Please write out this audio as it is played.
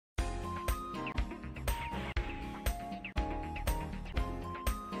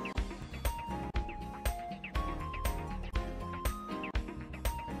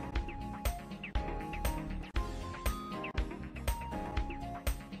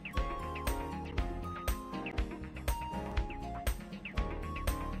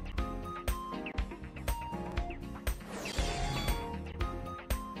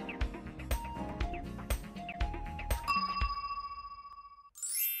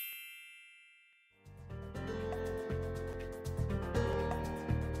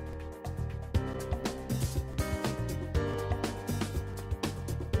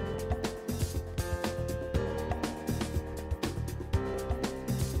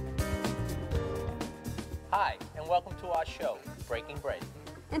Hi, and welcome to our show, Breaking Bread.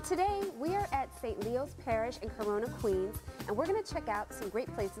 And today we are at St. Leo's Parish in Corona, Queens, and we're going to check out some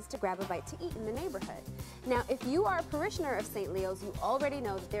great places to grab a bite to eat in the neighborhood. Now, if you are a parishioner of St. Leo's, you already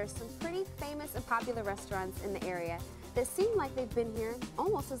know that there's some pretty famous and popular restaurants in the area that seem like they've been here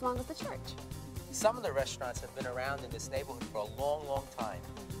almost as long as the church. Some of the restaurants have been around in this neighborhood for a long, long time,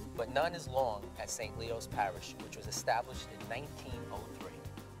 but none as long as St. Leo's Parish, which was established in 1903.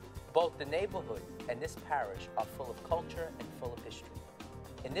 Both the neighborhood and this parish are full of culture and full of history.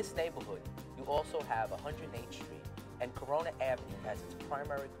 In this neighborhood, you also have 108th Street and Corona Avenue as its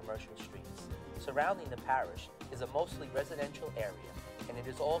primary commercial streets. Surrounding the parish is a mostly residential area, and it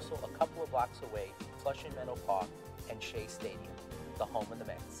is also a couple of blocks away from Flushing Meadow Park and Shea Stadium, the home of the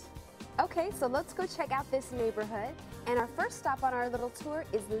Mets. Okay, so let's go check out this neighborhood. And our first stop on our little tour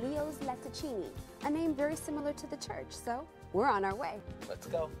is Leo's Latticini, a name very similar to the church. So we're on our way. Let's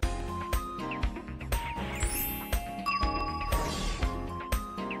go.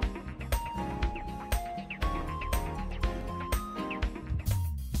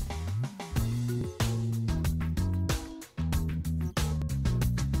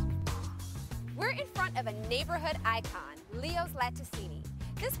 We're in front of a neighborhood icon, Leo's Latticini.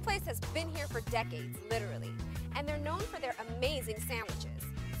 This place has been here for decades, literally, and they're known for their amazing sandwiches.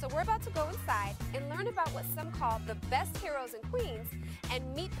 So we're about to go inside and learn about what some call the best heroes in Queens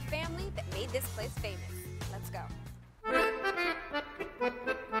and meet the family that made this place famous. Let's go.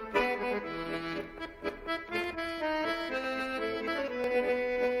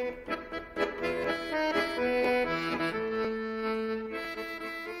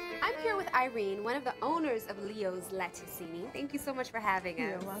 Irene, one of the owners of Leo's Latticini. Thank you so much for having us.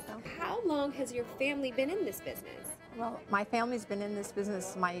 You're welcome. How long has your family been in this business? Well, my family's been in this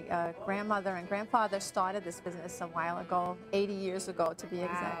business. My grandmother and grandfather started this business a while ago, 80 years ago to be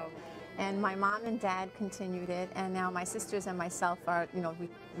exact. And my mom and dad continued it, and now my sisters and myself are,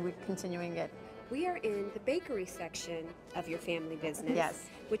 we're continuing it. We are in the bakery section of your family business. Yes.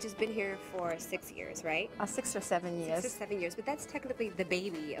 Which has been here for 6 years, right? 6 or 7 years. 6 or 7 years, but that's technically the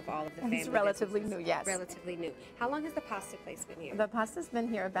baby of all of the family. It's relatively businesses. new, yes. Relatively new. How long has the pasta place been here? The pasta's been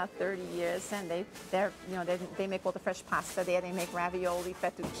here about 30 years, and they make all the fresh pasta there. They make ravioli,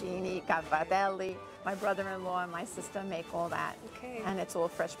 fettuccine, cavatelli. My brother-in-law and my sister make all that. Okay. And it's all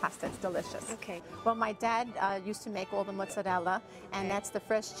fresh pasta. It's delicious. Okay. Well, my dad used to make all the mozzarella, and that's the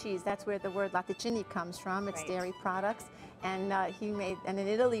fresh cheese. That's where the word Latticini comes from. It's dairy products. And and in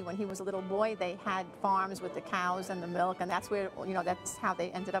Italy, when he was a little boy, they had farms with the cows and the milk, and that's where, that's how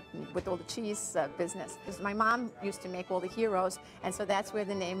they ended up with all the cheese business. My mom used to make all the heroes, and so that's where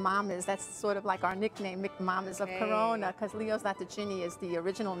the name Mom is. That's sort of like our nickname, Mom is of Corona, because Leo's Latticini is the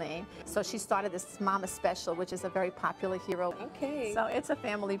original name. So she started this Mama Special, which is a very popular hero. Okay. So it's a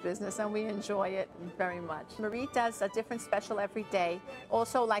family business, and we enjoy it very much. Marie does a different special every day.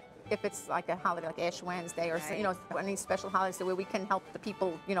 Also, like if it's like a holiday, like Ash Wednesday, or any special holidays where we can help the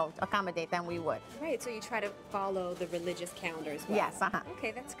people, accommodate them, we would. Right, so you try to follow the religious calendar as well. Yes,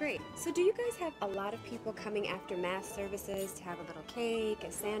 Okay, that's great. So do you guys have a lot of people coming after Mass services to have a little cake,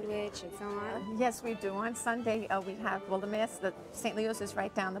 a sandwich, and so on? Yes, we do. On Sunday, we have, the Mass, the St. Leo's is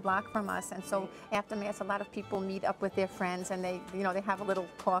right down the block from us, and so after Mass, a lot of people meet up with their friends, and they have a little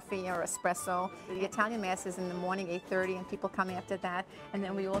coffee or espresso. The Italian Mass is in the morning, 8:30, and people come after that. And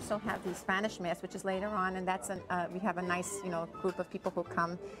then we also have the Spanish Mass, which is later on, and that's we have a nice, group of people who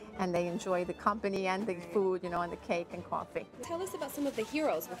come, and they enjoy the company and the food, and the cake and coffee. Tell us about some of the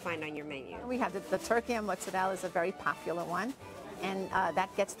heroes we'll find on your menu. We have the turkey and mozzarella is a very popular one, and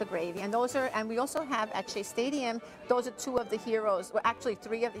that gets the gravy. And we also have at Shea Stadium, those are 2 of the heroes, well, actually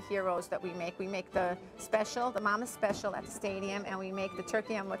 3 of the heroes that we make. We make the special, the Mama Special at the stadium, and we make the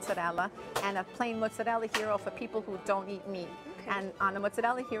turkey and mozzarella, and a plain mozzarella hero for people who don't eat meat. Okay. And on the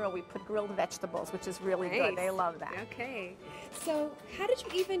mozzarella hero, we put grilled vegetables, which is really good. They love that. Okay. So how did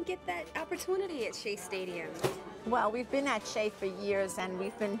you even get that opportunity at Shea Stadium? Well, we've been at Shea for years, and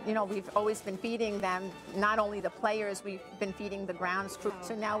we've been, we've always been feeding them, not only the players, we've been feeding the grounds crew.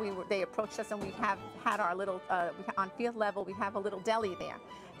 So now they approached us, and we have had our little, on field level, we have a little deli there.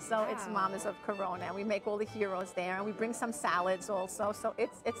 So it's Mamas of Corona, and we make all the heroes there, and we bring some salads also. So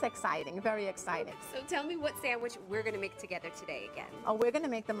it's exciting, very exciting. So tell me what sandwich we're going to make together today again. Oh, we're going to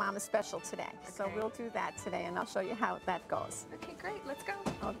make the Mama Special today. Okay. So we'll do that today, and I'll show you how that goes. Okay, great. Let's go.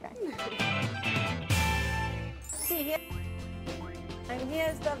 Okay. See here, and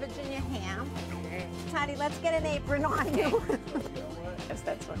here's the Virginia ham. Okay. Tati, let's get an apron on you. Yes,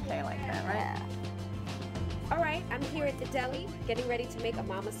 that's okay like that, right? Yeah. All right, I'm here at the deli getting ready to make a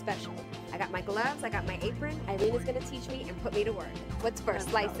Mama Special. I got my gloves, I got my apron. Eileen is gonna teach me and put me to work. What's first,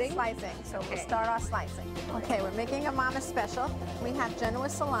 slicing? Slicing, so Okay. we'll start our slicing. Okay, we're making a mama special. We have Genoa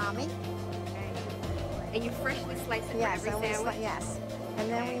salami. Okay. And you freshly slice it Yes, for every sandwich? yes.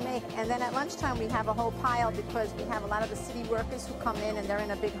 And then at lunchtime we have a whole pile because we have a lot of the city workers who come in and they're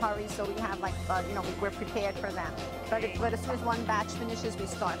in a big hurry, so we have like, we're prepared for them. But as soon as one batch finishes, we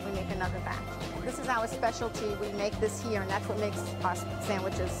make another batch. This is our specialty. We make this here, and that's what makes our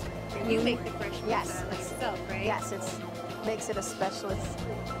sandwiches. And you make the fresh yes, pizza yourself, right? Yes, it makes it a special.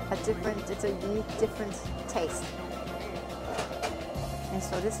 It's a unique, different taste. And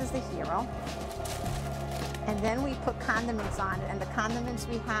so this is the hero. And then we put condiments on it, and the condiments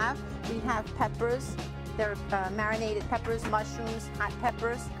we have peppers. They're marinated peppers, mushrooms, hot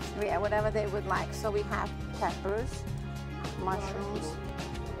peppers, whatever they would like. So we have peppers, mushrooms.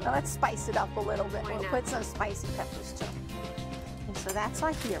 Now let's spice it up a little bit. We'll put some spicy peppers too. And so that's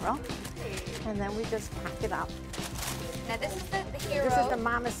our hero. And then we just pack it up. Now this is the hero. This is the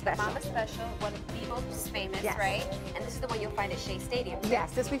Mama Special. Mama Special, one of the most famous, Yes. right? And this is the one you'll find at Shea Stadium.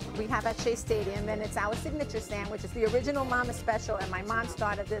 Yes, this we have at Shea Stadium, and it's our signature sandwich. It's the original Mama Special, and my mom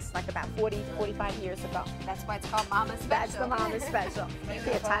started this like about 40, 45 years ago. That's why it's called Mama Special. That's the Mama Special.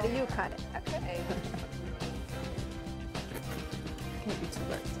 Here, Tati, you cut it. Okay. Maybe too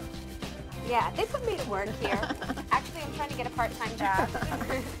work. Yeah, they put me to work here. Actually, I'm trying to get a part-time job.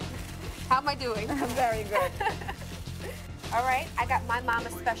 How am I doing? Very good. All right, I got my Mama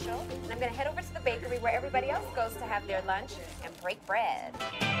Special, and I'm gonna head over to the bakery where everybody else goes to have their lunch and break bread.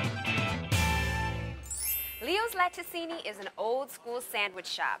 Leo's Latticini is an old-school sandwich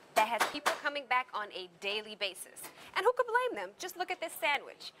shop that has people coming back on a daily basis. And who could blame them? Just look at this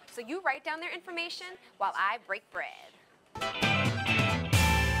sandwich. So you write down their information while I break bread.